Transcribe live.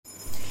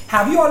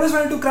have you always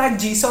wanted to crack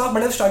GSoC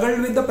but have struggled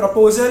with the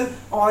proposal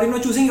or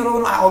choosing your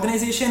own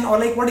organization, or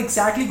like what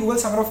exactly Google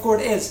Summer of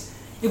Code is?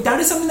 If that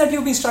is something that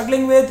you've been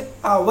struggling with,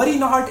 worry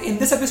not. In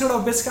this episode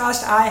of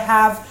bitscast, I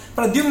have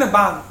Pradyumna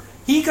Bang.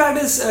 He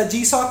cracked his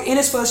GSoC in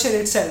his first year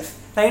itself,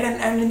 right?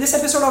 And in this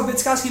episode of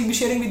bitscast, he'll be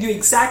sharing with you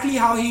exactly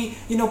how he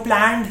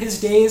planned his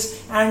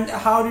days, and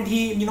how did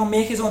he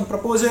make his own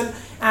proposal,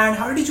 and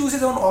how did he choose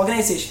his own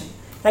organization,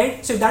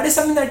 right? So if that is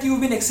something that you've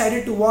been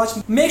excited to watch,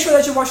 make sure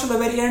that you watch to the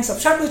very end.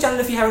 Subscribe to the channel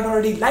if you haven't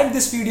already. Like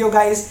this video,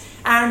 guys.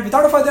 And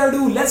without further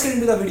ado, let's get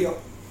into the video.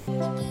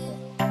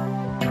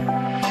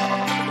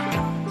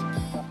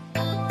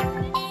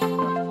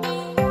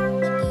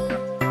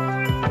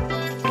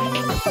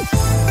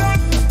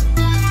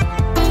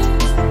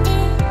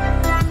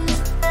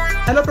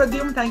 Hello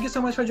Pradyum, thank you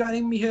so much for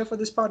joining me here for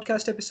this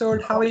podcast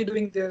episode. How are you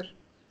doing there?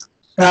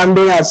 I'm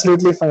doing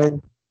absolutely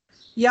fine.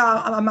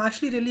 Yeah, I'm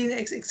actually really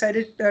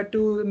excited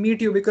to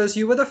meet you, because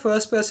you were the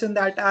first person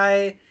that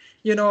I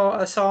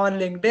saw on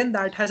LinkedIn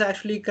that has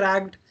actually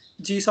cracked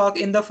GSoC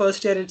in the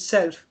first year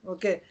itself.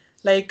 Okay,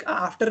 like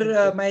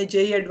after my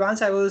JE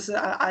Advance, I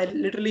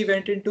literally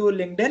went into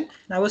LinkedIn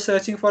and I was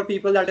searching for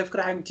people that have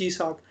cracked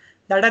GSoC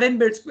that are in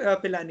BITS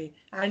Pilani,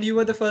 and you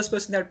were the first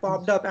person that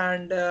popped up,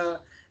 and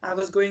I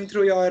was going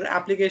through your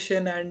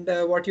application and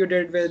what you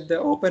did with the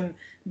open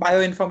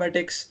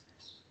bioinformatics.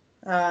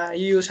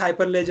 You use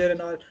Hyperledger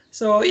and all.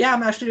 So yeah,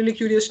 I'm actually really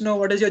curious to know,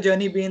 what has your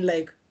journey been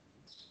like?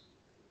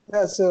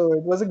 Yeah, so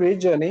it was a great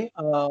journey.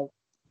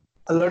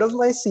 A lot of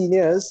my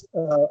seniors,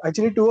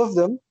 actually two of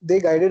them, they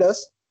guided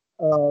us.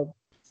 Uh,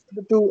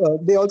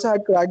 they also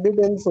had cracked it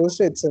in first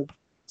year itself.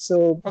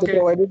 So they Okay.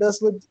 provided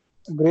us with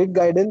great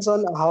guidance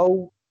on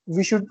how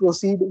we should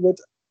proceed with,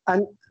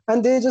 and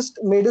they just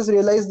made us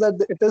realize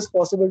that it is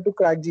possible to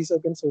crack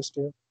GSoC in first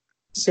year.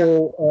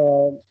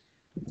 So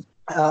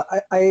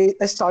I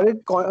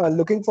started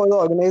looking for the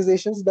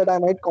organizations that I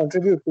might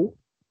contribute to,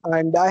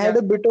 and I had Yeah.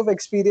 a bit of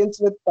experience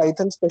with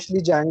Python,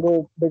 especially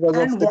Django, because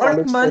of And the what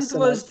college month stress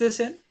and was this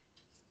in?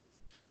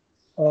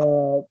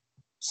 all.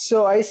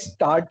 So I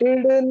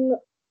started in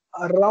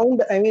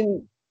around, I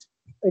mean,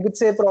 I could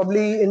say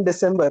probably in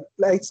December.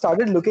 I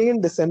started looking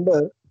in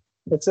December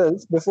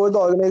itself. Before the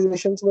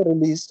organizations were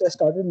released, I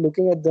started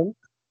looking at them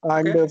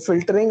and Okay.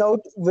 filtering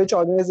out which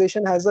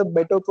organization has a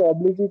better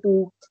probability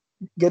to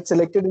get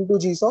selected into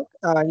GSoC.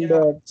 And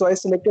Yeah. so I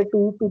selected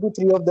two to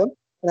three of them,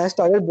 and I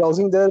started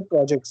browsing their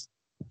projects.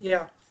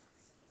 Yeah.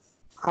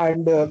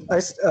 And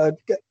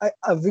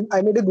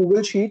I made a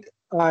Google sheet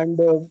and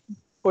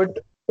put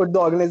the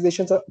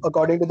organizations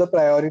according to the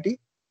priority.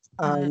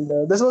 Hmm.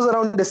 And this was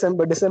around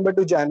December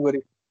to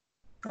January,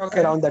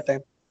 Okay. around that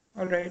time.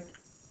 All right.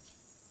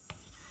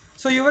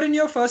 So you were in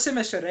your first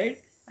semester, right?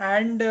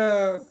 And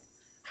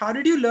how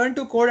did you learn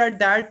to code at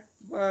that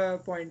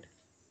point?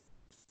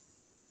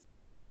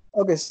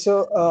 Okay, so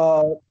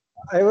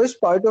I was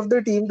part of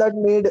the team that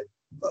made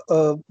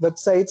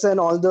websites and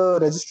all the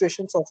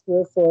registration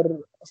software for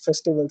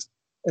festivals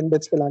in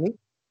BITS Pilani,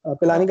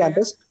 Pilani Okay.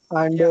 campus.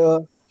 And Yeah.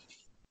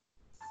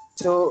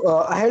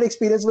 I had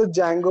experience with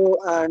Django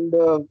and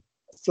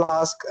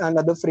Flask and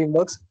other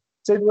frameworks.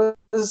 So it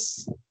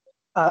was,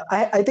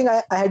 I think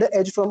I had an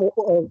edge from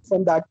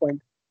that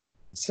point.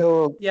 So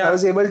I Yeah.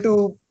 was able to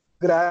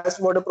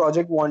grasp what a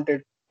project wanted,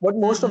 what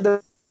most of Hmm.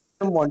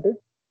 them wanted.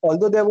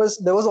 Although there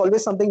was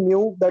always something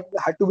new that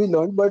had to be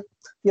learned, but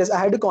yes, I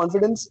had the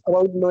confidence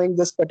about knowing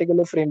this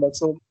particular framework,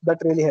 so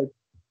that really helped.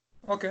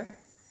 Okay.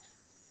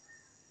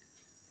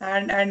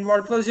 And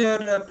what was your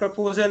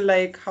proposal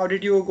like? How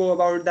did you go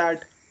about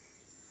that?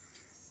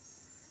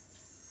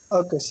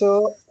 Okay,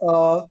 so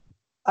I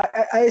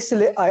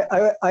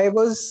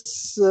was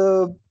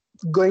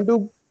going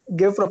to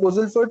give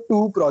proposal for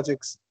two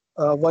projects.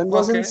 One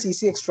was in Okay.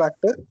 CC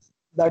extractor.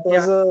 That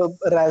was Yeah.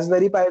 a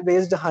Raspberry Pi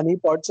based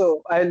honeypot.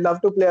 So I love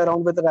to play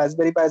around with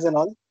Raspberry Pis and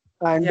all.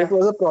 And it Yeah.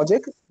 was a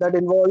project that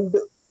involved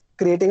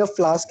creating a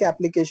Flask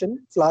based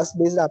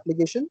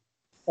application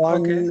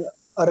Okay. on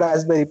a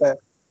Raspberry Pi.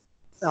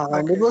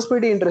 And it Okay. was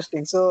pretty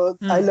interesting. So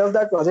I Hmm. love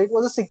that project. It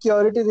was a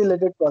security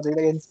related project,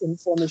 like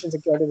information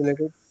security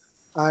related.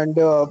 And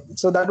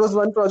so that was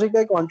one project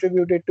I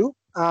contributed to.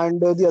 And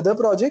the other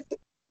project,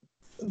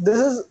 this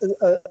is,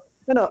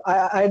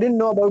 I didn't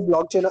know about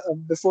blockchain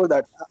before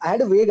that. I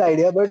had a vague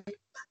idea, but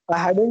I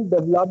hadn't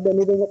developed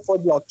anything for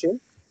blockchain.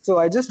 So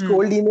I just Hmm.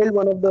 cold emailed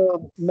one of the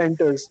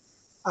mentors,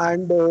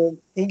 and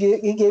he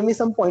gave me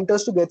some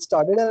pointers to get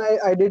started, and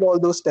I did all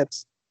those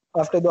steps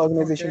after the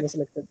organization Okay. was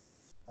selected.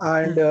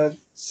 And Hmm.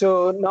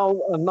 so now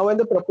when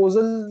the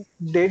proposal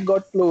date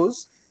got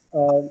close,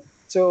 uh,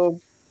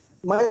 so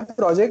my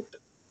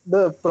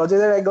the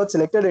project that I got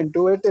selected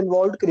into, it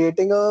involved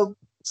creating a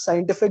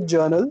scientific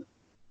journal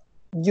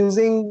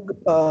using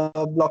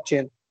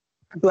blockchain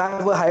to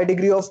have a higher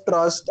degree of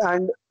trust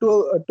and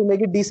to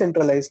make it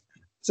decentralized.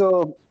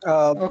 So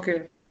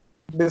Okay.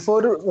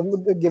 before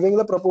giving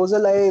the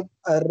proposal, I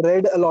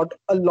read a lot.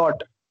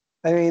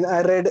 I mean,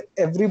 I read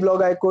every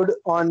blog I could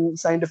on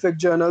scientific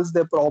journals,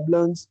 their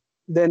problems,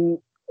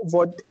 then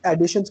what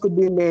additions could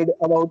be made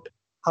about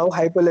how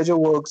Hyperledger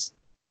works.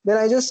 then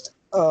I just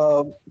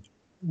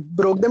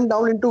broke them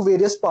down into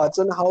various parts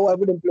on how I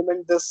would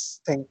implement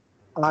this thing.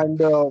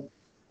 And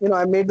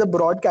I made the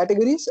broad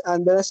categories,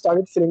 and then I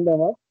started filling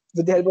them up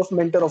with the help of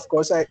mentor. Of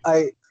course,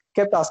 I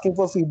kept asking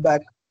for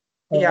feedback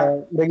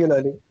Yeah.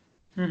 regularly.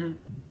 Hmm.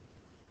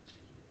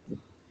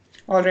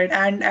 All right.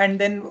 And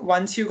then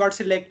once you got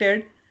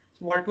selected,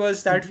 what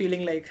was that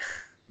feeling like?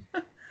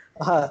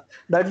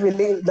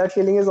 That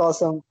feeling is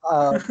awesome.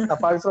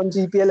 Apart from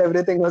GPL,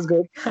 everything was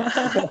good.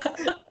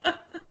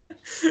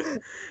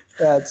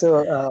 Yeah,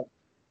 so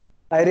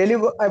I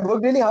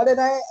worked really hard, and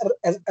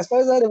as far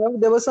as I remember,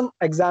 there were some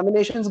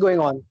examinations going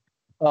on.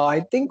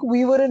 I think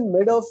we were in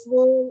mid of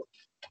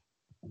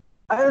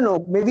I don't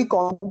know, maybe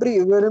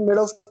we were in mid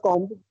of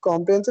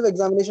comprehensive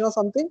examination or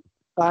something,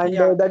 and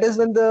Yeah. that is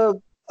when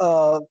the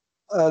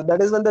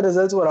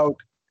results were out.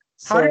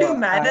 How did So you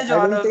manage I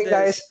all don't of think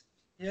I this?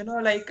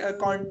 Like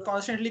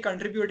constantly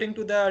contributing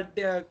to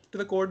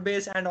the code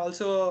base and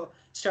also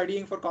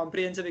studying for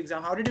comprehensive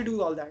exam. How did you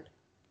do all that?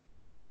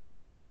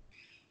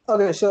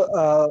 okay.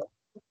 So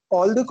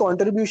all the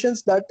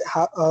contributions that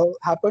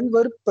happened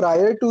were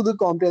prior to the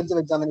comprehensive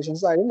examination,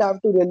 so I didn't have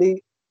to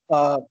really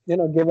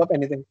give up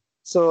anything.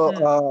 So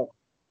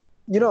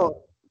Hmm. you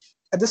know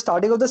at the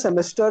starting of the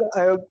semester,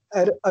 I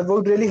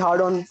worked really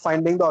hard on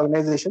finding the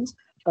organizations,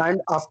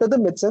 and after the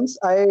midsems,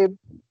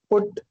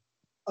 put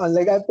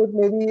I put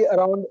maybe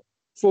around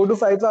 4 to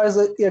 5 hours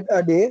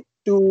a day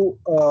to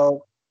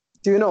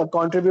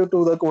contribute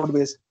to the code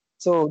base.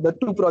 So the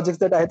two projects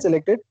that I had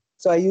selected,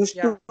 so I used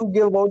Yeah. to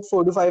give about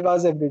 4 to 5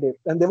 hours every day,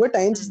 and there were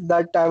times Hmm.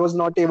 that I was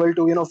not able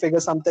to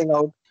figure something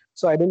out,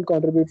 so I didn't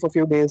contribute for a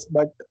few days.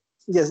 But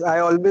yes, I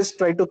always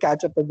try to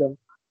catch up with them.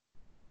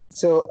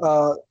 So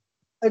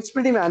it's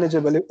pretty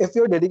manageable if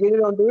you're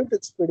dedicated onto it.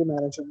 It's pretty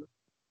manageable.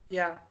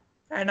 Yeah.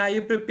 And are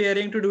you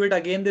preparing to do it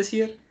again this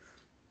year?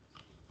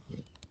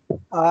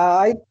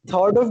 I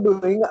thought of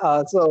doing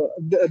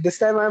this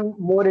time I'm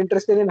more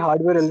interested in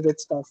hardware related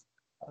stuff,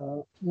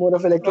 more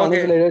of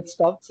electronics Okay. related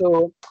stuff.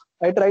 So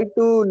I tried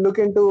to look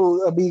into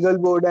a Beagle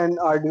board and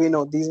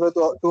Arduino. These were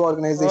two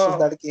organizations Oh,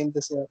 that came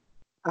this year,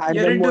 and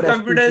you're then into more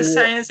computer FPGA.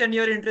 science and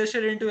you're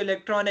interested into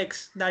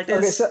electronics. That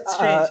Okay, so is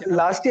strange.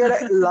 last year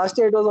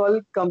it was all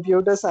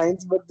computer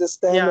science, but this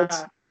time Yeah.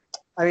 it's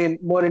I mean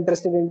more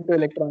interested into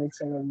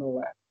electronics. I don't know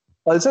why.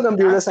 Also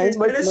computer That's science,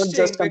 but not just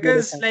interesting computer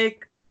because science.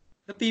 like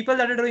the people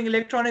that are doing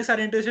electronics are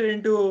interested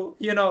into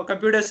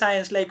computer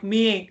science. Like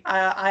me,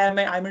 I'm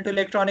into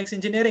electronics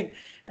engineering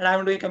and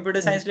I'm doing computer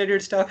Mhm. science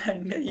related stuff,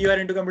 and you are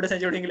into computer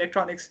science, you're doing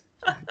electronics.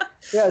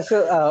 Yeah,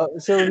 so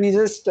we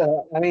just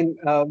I'm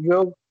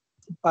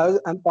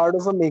part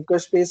of a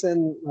makerspace in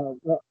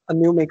a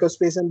new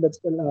makerspace in the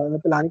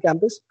Pilani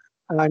campus,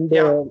 and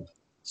Yeah.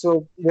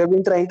 so we've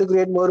been trying to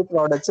create more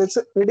products. It's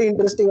pretty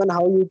interesting on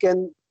how you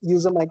can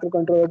use a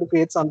microcontroller to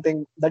create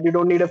something that you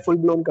don't need a full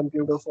blown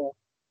computer for,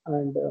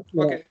 and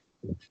Okay.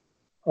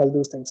 all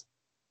those things.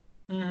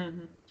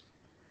 Mm-hmm.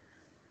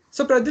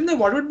 So Pradyumna,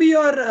 what would be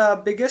your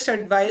biggest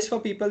advice for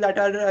people that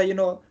are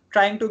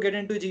trying to get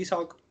into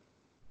GSoC?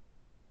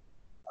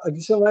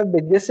 So my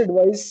biggest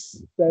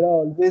advice that I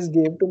always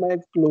gave to my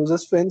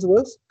closest friends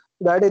was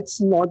that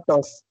it's not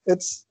tough.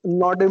 It's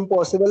not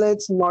impossible. And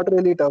it's not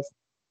really tough.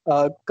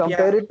 Yeah.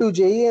 Compare it to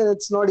JE, and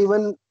it's not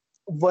even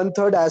one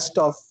third as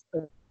tough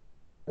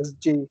as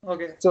JE. So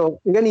Okay.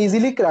 you can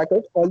easily crack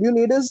it. All you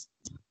need is,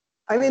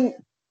 I mean,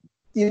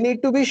 you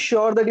need to be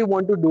sure that you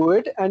want to do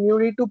it, and you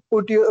need to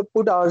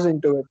put hours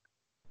into it.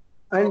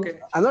 And Okay.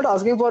 I'm not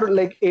asking for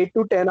like 8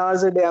 to 10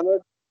 hours a day. I'm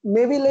not,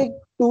 maybe like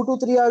 2 to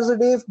 3 hours a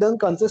day if done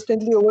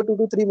consistently over 2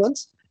 to 3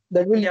 months,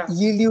 that will Yeah.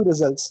 yield you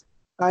results.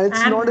 And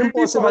it's And not would it be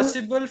impossible.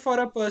 possible for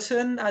a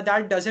person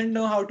that doesn't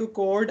know how to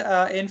code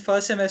in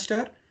first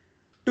semester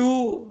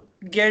to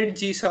get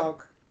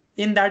GSoC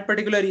in that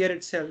particular year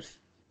itself?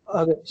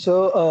 Okay,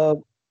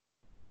 so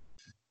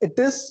it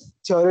is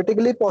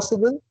theoretically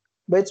possible,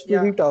 but it's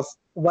pretty Yeah. tough.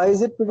 Why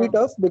is it pretty Oh,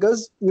 tough?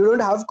 Because you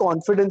don't have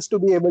confidence to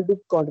be able to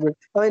contribute.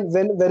 I mean,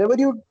 whenever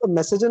you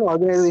message an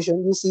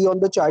organization, you see on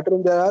the chat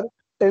room there are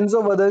tens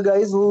of other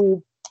guys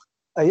who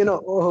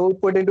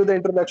put into the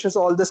introductions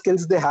all the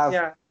skills they have.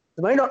 yeah.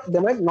 They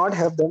might not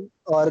have them,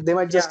 or they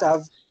might just Yeah.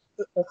 have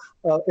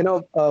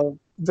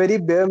very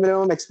bare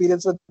minimum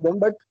experience with them.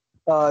 But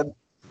uh,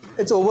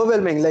 it's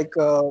overwhelming. Like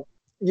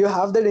you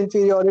have that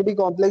inferiority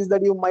complex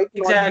that you might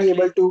not be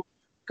able Exactly. to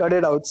cut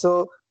it out.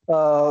 So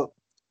uh,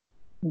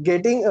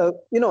 getting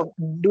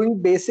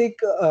doing basic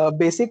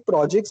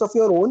projects of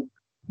your own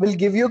will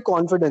give you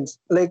confidence.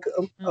 Like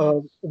Hmm.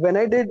 when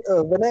I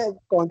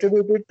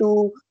contributed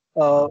to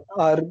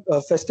our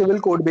festival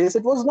code base,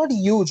 it was not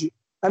huge.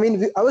 I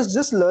mean, I was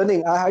just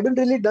learning. I hadn't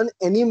really done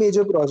any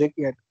major project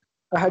yet.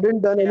 I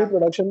hadn't done any Yeah.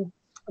 production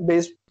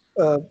based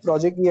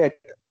project yet,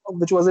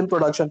 which was in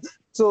production.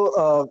 So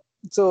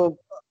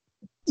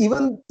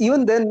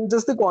even then,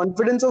 just the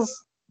confidence of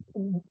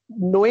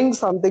knowing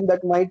something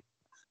that might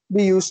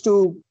be used to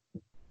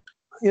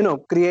uh,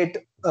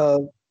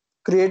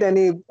 create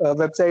any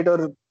website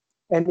or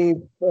any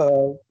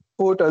uh,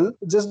 portal,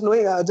 just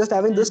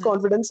having this Hmm.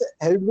 confidence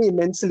helped me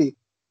immensely.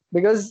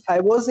 because I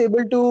was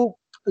able to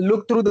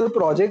look through the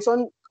projects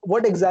on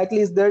what exactly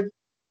is their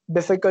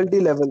difficulty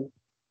level.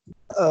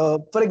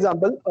 For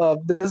example,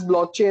 this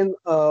blockchain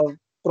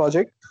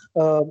project,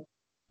 uh,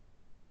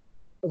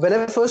 when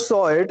I first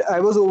saw it, I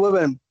was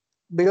overwhelmed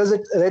because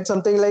it read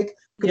something like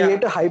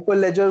create Yeah. a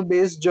hyperledger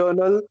based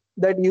journal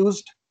that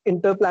used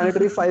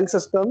interplanetary file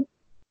system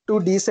to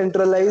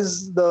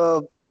decentralize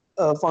the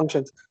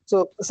functions.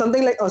 So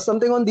something like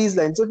something on these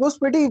lines. It was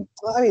pretty.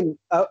 I mean,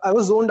 I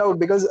was zoned out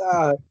because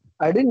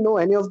I didn't know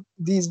any of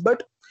these.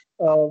 But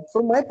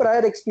from my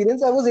prior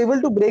experience, I was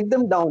able to break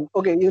them down.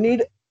 Okay, you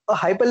need a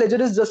hyperledger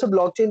is just a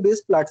blockchain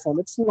based platform.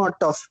 It's not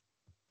tough.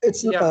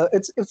 Yeah.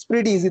 It's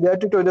pretty easy. There are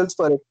tutorials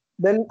for it.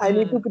 Then I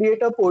need to Mm-hmm.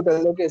 create a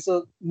portal. Okay,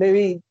 so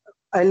maybe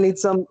I'll need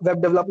some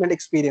web development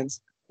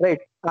experience, right?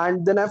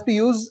 And then I have to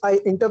use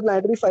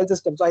interplanetary file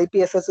system. So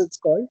IPFS it's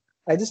called.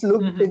 I just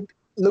Mm-hmm.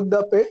 looked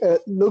up it,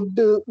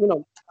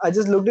 I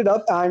just looked it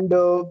up, and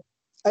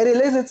I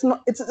realized it's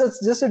not. It's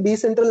just a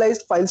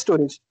decentralized file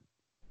storage,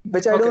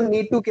 which I Okay. don't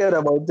need to care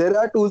about. There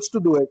are tools to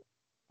do it,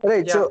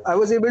 right? Yeah. So I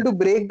was able to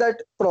break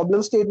that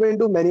problem statement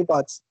into many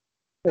parts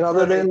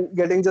rather All right. than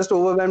getting just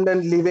overwhelmed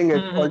and leaving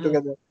it Mm-hmm.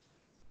 altogether.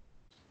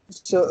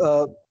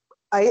 So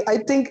I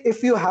think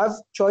if you have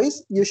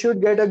choice, you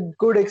should get a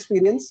good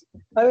experience.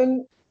 I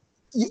mean,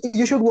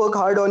 you should work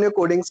hard on your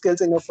coding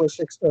skills in your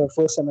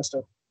first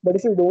semester. But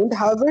if you don't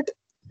have it,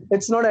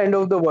 it's not end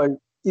of the world.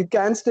 You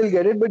can still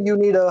get it, but you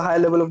need a high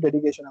level of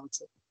dedication, I would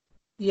say.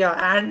 Yeah,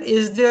 and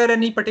is there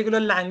any particular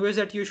language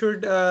that you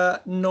should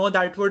know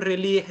that would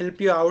really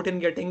help you out in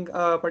getting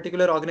a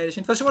particular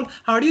organization? First of all,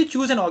 how do you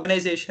choose an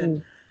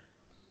organization?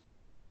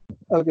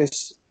 Mm. Okay,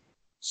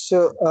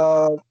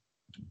 so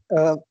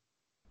uh,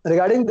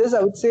 regarding this,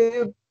 I would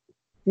say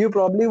you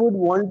probably would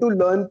want to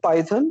learn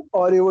Python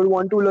or you would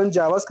want to learn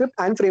JavaScript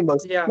and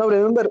frameworks. Yeah, Now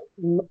remember,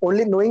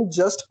 only knowing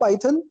just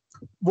Python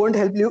won't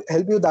help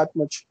you that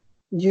much.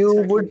 You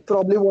exactly. would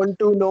probably want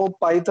to know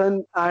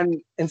Python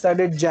and inside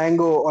it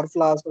Django or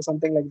Flask or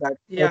something like that.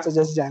 Let's Yeah. say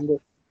just Django.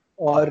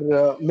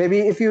 Or maybe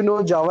if you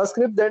know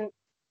JavaScript, then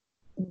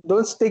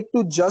don't stick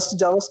to just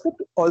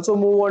JavaScript. Also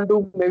move on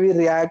to maybe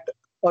React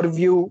or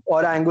Vue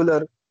or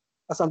Angular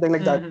or something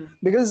like that. Mm-hmm.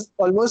 Because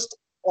almost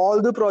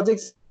all the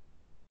projects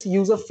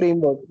use a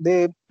framework.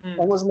 They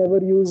almost never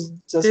use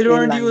just plain They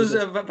don't languages.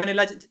 use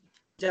vanilla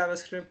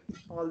JavaScript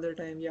all the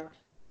time. Yeah.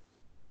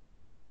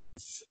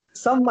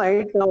 Some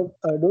might now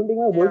don't take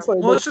my word Yeah. for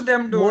it, but Most of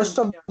them most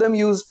don't. of Yeah. them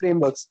use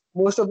frameworks.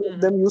 Most of Mm-hmm.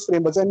 them use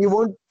frameworks, and you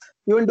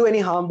won't do any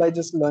harm by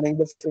just learning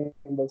the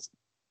frameworks.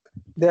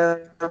 Yeah,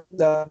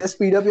 yeah. They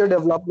speed up your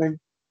development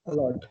a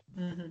lot.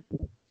 Mm-hmm.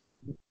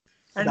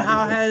 So And that is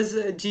how it. has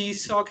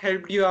GSoC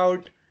helped you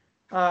out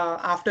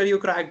after you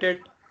cracked it?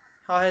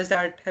 How has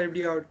that helped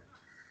you out?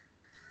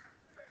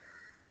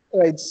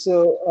 Right.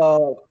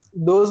 So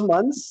those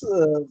months,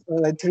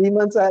 like 3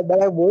 months that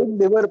I worked,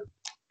 they were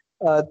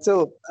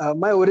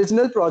my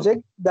original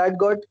project that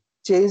got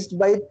changed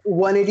by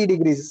 180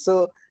 degrees.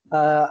 So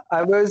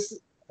I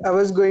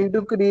was going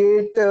to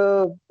create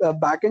a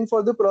backend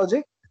for the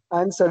project,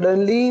 and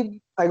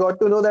suddenly I got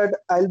to know that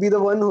I'll be the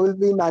one who will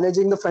be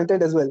managing the front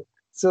end as well.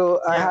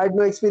 So I Yeah. had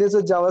no experience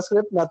with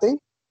JavaScript, nothing,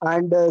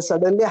 and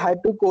suddenly I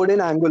had to code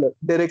in Angular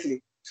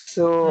directly.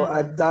 So Mm-hmm.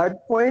 at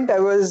that point, I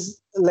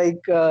was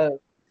like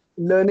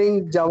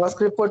learning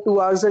JavaScript for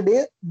 2 hours a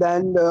day,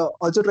 then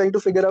also trying to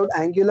figure out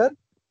Angular,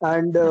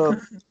 and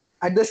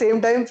at the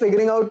same time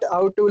figuring out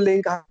how to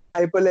link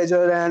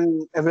Hyperledger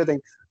and everything.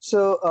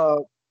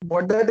 So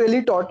what that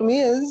really taught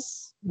me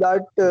is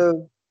that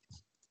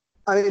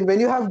I mean, when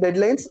you have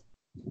deadlines,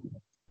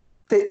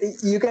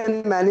 you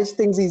can manage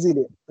things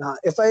easily.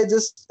 If I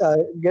just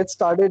get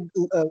started,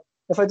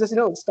 if I just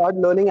start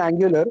learning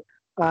Angular,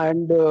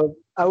 and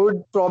I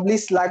would probably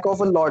slack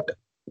off a lot.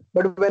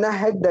 But when I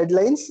had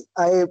deadlines,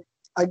 I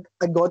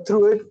got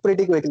through it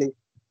pretty quickly.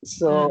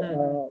 So.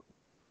 Mm-hmm.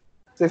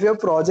 So if you have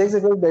projects,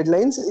 if you have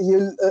deadlines,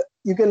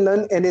 you can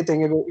learn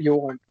anything you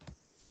want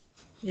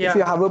if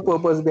you Yeah. have a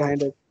purpose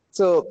behind it.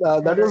 So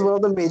All that was right. one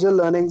of the major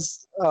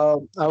learnings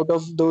out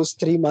of those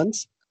 3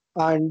 months,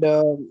 and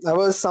I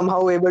was somehow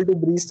able to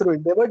breeze through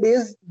it. There were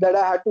days that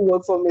I had to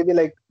work for maybe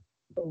like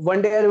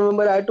one day. I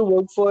remember I had to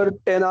work for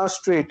 10 hours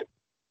straight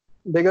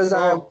because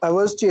Wow. I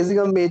was chasing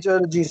a major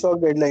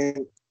GSoC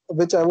deadline,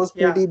 which I was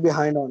pretty Yeah.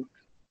 behind on.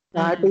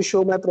 I had to Mm-hmm.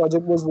 show my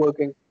project was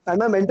working, and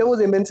my mentor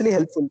was immensely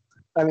helpful.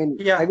 I mean,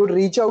 I Yeah. could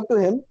reach out to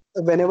him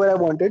whenever I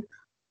wanted,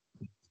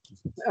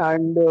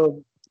 and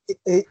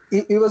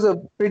he was a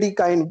pretty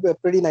kind,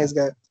 pretty nice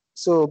guy.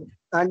 So,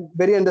 and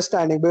very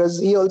understanding because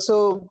he also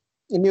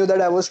knew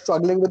that I was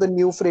struggling with a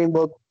new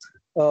framework,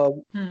 uh,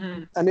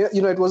 Mm-hmm. and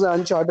it was an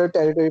uncharted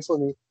territory for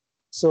me.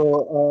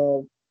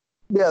 So,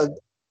 yeah,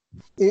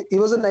 he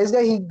was a nice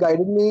guy. He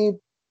guided me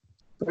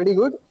pretty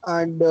good,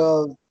 and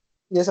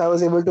yes, I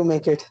was able to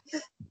make it.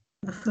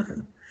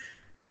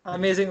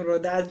 Amazing, bro.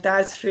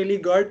 That's really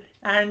good.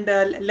 And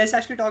let's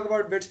actually talk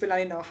about BITS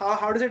Pilani now.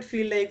 How does it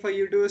feel like for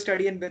you to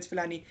study in BITS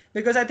Pilani?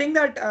 Because I think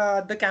that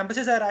the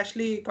campuses are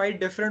actually quite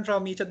different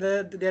from each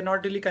other. They're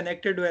not really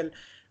connected well.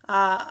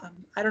 I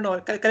don't know.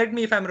 Correct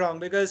me if I'm wrong,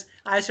 because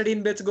I study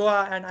in BITS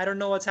Goa and I don't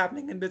know what's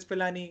happening in BITS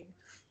Pilani.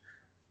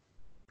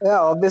 Yeah,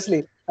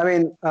 obviously. I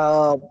mean,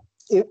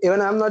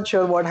 even I'm not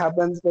sure what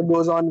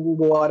goes on in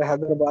Goa or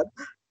Hyderabad.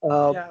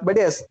 Yeah, But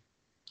yes,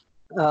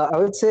 I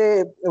would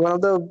say uh, one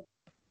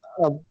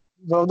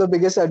of the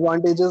biggest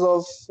advantages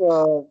of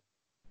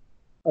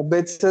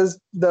BITS is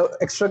the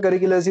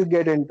extracurriculars you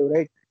get into,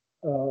 right?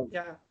 Uh,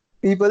 yeah.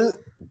 People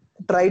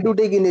try to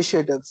take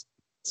initiatives.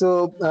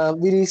 So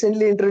we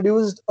recently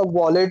introduced a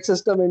wallet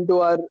system into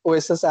our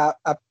OSS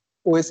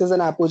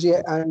and Apogee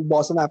and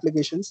Bosom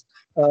applications,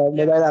 Yeah.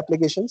 mobile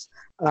applications,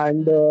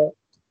 and Mm.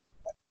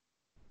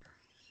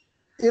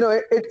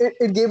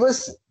 it gave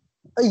us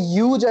a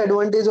huge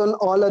advantage on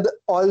all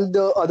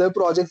the other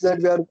projects that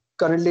we are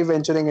currently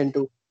venturing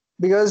into,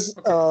 because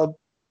Okay.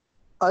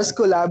 us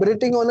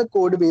collaborating on a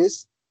code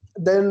base,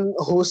 then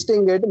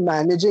hosting it,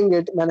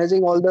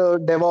 managing all the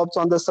DevOps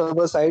on the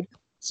server side.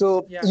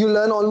 So Yeah. you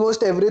learn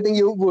almost everything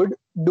you would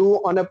do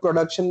on a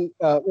production,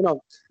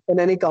 in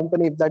any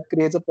company that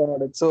creates a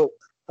product. So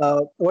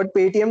what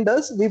Paytm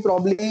does, we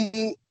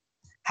probably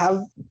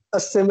have a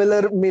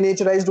similar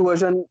miniaturized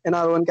version in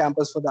our own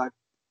campus for that.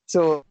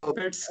 So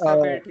BITS का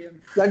Paytm.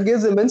 that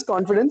gives immense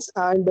confidence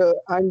and a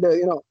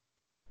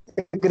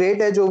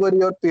great edge over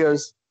your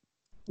peers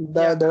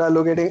Yeah. that are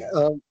located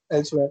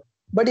elsewhere.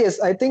 But yes,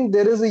 I think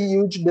there is a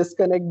huge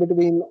disconnect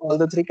between all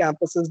the three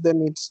campuses. There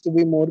needs to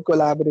be more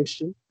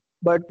collaboration.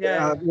 But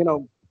Yeah. Yeah.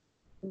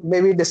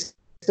 maybe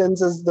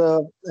distance is the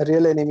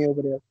real enemy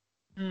over here.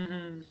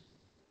 Hmm.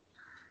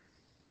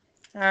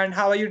 And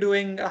how are you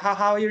doing?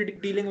 How are you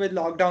dealing with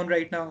lockdown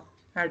right now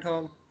at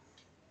home?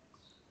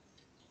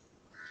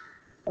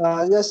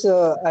 Yes,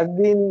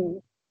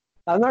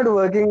 I'm not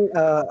working.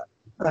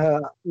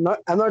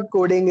 I'm not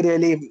coding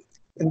really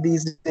in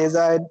these days.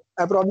 I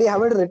probably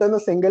haven't written a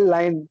single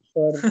line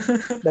for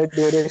the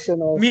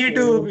duration of Me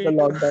too. the Me too.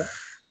 lockdown.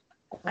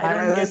 I And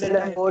don't as I get the said,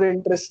 I'm time. more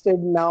interested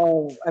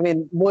now. I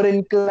mean, more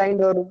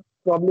inclined or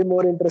probably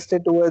more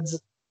interested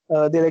towards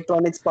the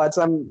electronics parts.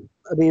 I'm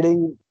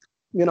reading,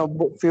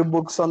 few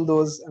books on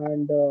those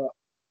and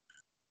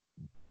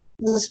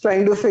just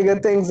trying to figure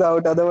things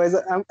out. Otherwise,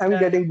 I'm Yeah.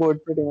 getting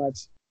bored pretty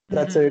much.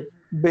 That's it.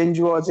 Yeah. Binge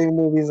watching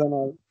movies and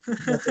all.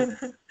 That's it.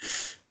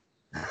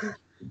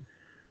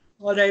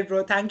 All right,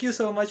 bro. Thank you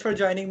so much for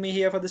joining me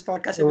here for this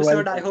podcast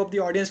episode. I Welcome. hope the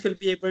audience will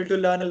be able to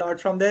learn a lot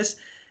from this.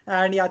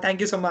 And yeah, thank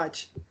you so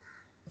much.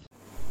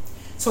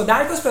 So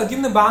that was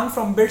Pradyumna Bang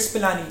from BITS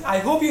Pilani. I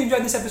hope you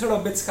enjoyed this episode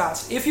of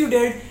bitscast. If you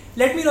did,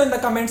 let me know in the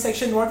comment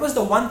section what was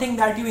the one thing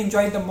that you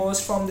enjoyed the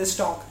most from this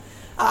talk.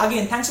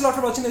 Again, thanks a lot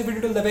for watching this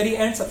video till the very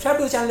end. Subscribe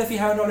to the channel if you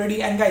haven't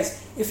already. And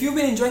guys, if you've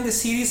been enjoying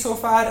this series so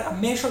far,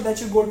 make sure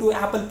that you go to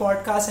Apple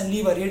Podcasts and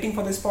leave a rating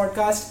for this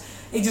podcast.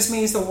 It just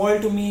means the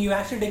world to me. You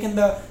actually taken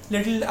the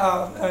little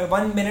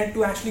 1 minute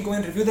to actually go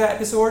and review the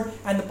episode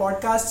and the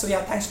podcast. So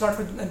yeah, thanks a lot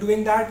for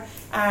doing that.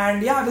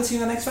 And yeah, we'll see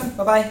you in the next one.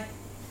 Bye bye.